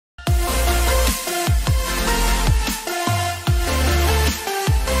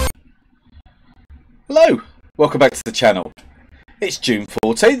Hello, welcome back to the channel. It's June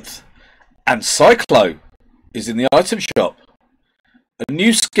 14th and Cyclo is in the item shop. A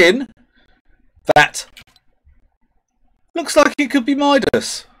new skin that looks like it could be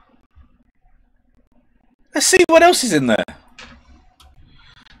Midas. Let's see what else is in there.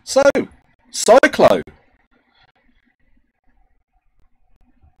 So, Cyclo,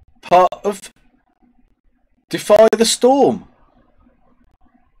 part of Defy the Storm.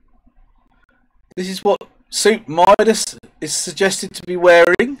 This is what suit Midas is suggested to be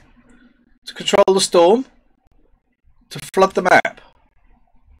wearing to control the storm, to flood the map.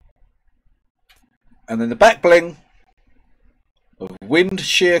 And then the back bling of Wind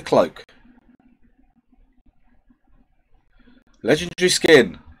Shear Cloak. Legendary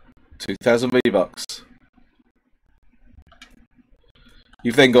skin, 2000 V-Bucks.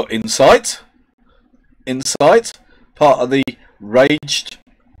 You've then got Insight, part of the Raged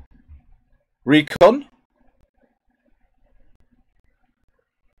Recon.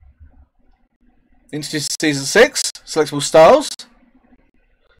 Introduced Season 6, selectable styles.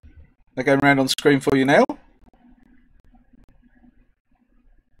 They're going around on the screen for you now.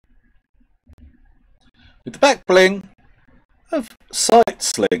 With the back bling of Sight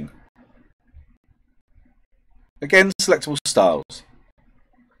Sling. Again, selectable styles.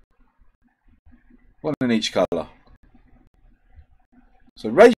 One in each colour. So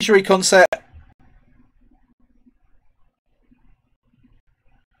Rage Recon set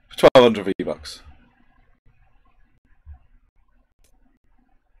for 1200 V-Bucks.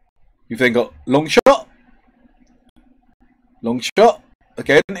 You've then got Long Shot,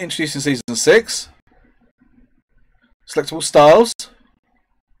 again introduced in Season 6. Selectable styles.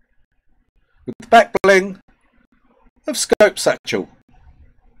 With the back bling of Scope Satchel.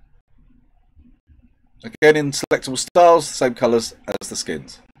 Again in selectable styles, same colours as the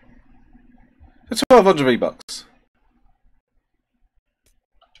skins. For 1200 V-Bucks.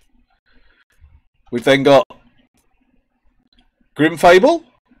 We've then got Grim Fable.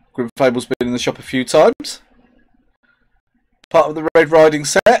 Grim Fable's been in the shop a few times. Part of the Red Riding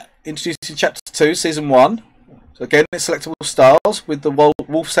set, introduced in Chapter 2, Season 1. So again, it's selectable styles with the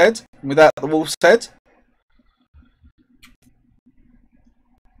wolf's head and without the wolf's head.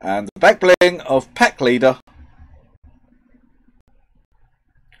 And the back bling of Pack Leader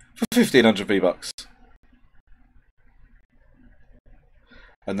for 1500 V-Bucks.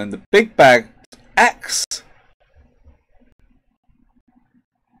 And then the big bag axe.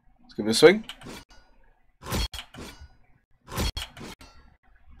 Let's give it a swing.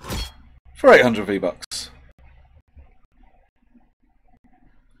 For 800 V-Bucks.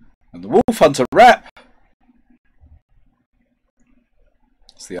 And the Wolf Hunter wrap.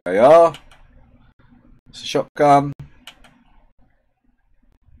 It's the AR. It's a shotgun.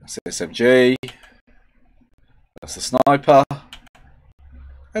 That's the SMG. That's the sniper.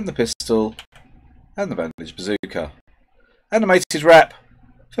 And the pistol. And the bandage bazooka. Animated wrap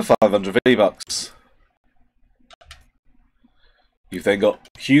for 500 V-Bucks. You've then got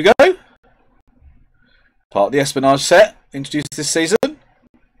Hugo. Part of the Espionage set, introduced this season.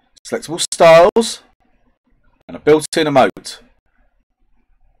 Selectable styles. And a built-in emote.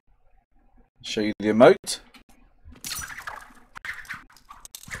 Show you the emote.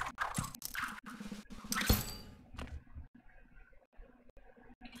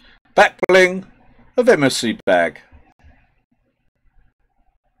 Back bling of MSC bag.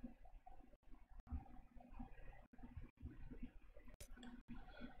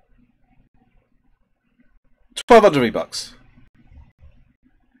 $1,200 V-Bucks.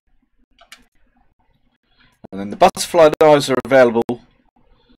 And then the butterfly knives are available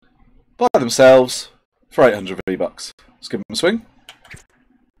by themselves for 800 V-Bucks. Let's give them a swing.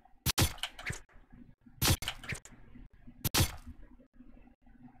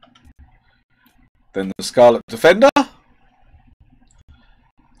 Then the Scarlet Defender.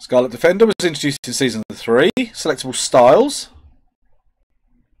 Scarlet Defender was introduced in Season 3. Selectable styles.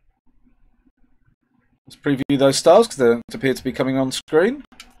 Let's preview those styles because they don't appear to be coming on screen.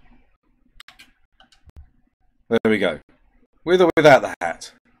 There we go. With or without the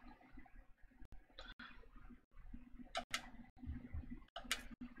hat.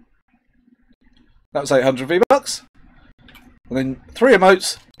 That was 800 V-Bucks. And then 3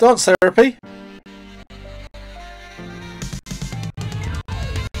 emotes. Dance Therapy.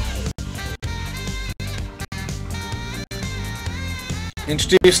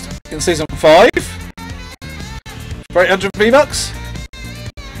 Introduced in Season 5. For 800 V-Bucks.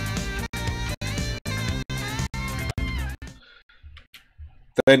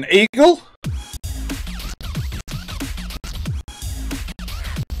 Then Eagle.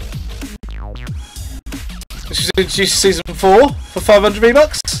 introduce Season 4 for 500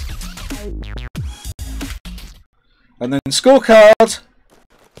 V-Bucks. And then Scorecard.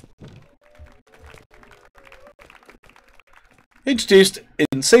 Introduced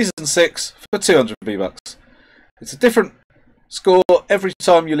in Season 6 for 200 V-Bucks. It's a different score every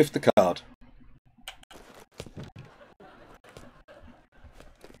time you lift the card.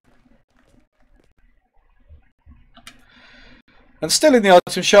 And still in the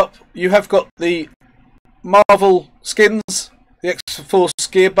item shop, you have got the Marvel skins, the X-Force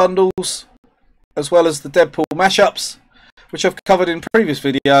gear bundles, as well as the Deadpool mashups, which I've covered in a previous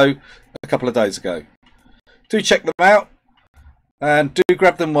video a couple of days ago. Do check them out, and do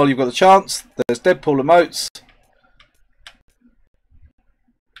grab them while you've got the chance. There's Deadpool emotes,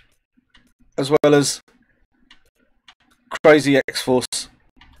 as well as crazy X-Force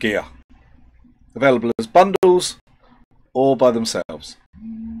gear, available as bundles or by themselves.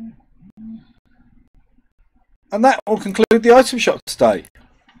 And that will conclude the item shop today.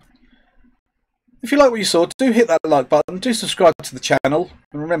 If you like what you saw, do hit that like button, do subscribe to the channel,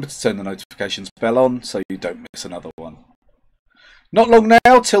 and remember to turn the notifications bell on so you don't miss another one. Not long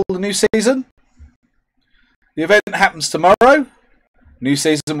now till the new season. The event happens tomorrow. New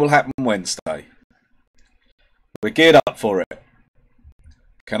season will happen Wednesday. We're geared up for it.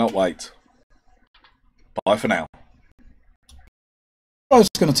 Cannot wait. Bye for now. I was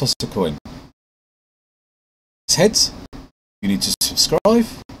going to toss a coin. It's heads. You need to subscribe.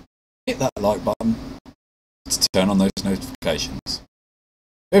 Hit that like button to turn on those notifications.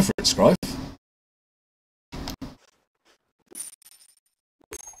 Go for it, Scribe.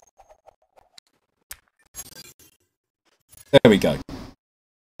 There we go.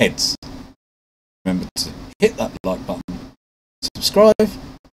 Heads. Remember to hit that like button, subscribe,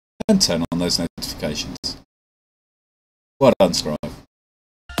 and turn on those notifications. Well done, Scribe.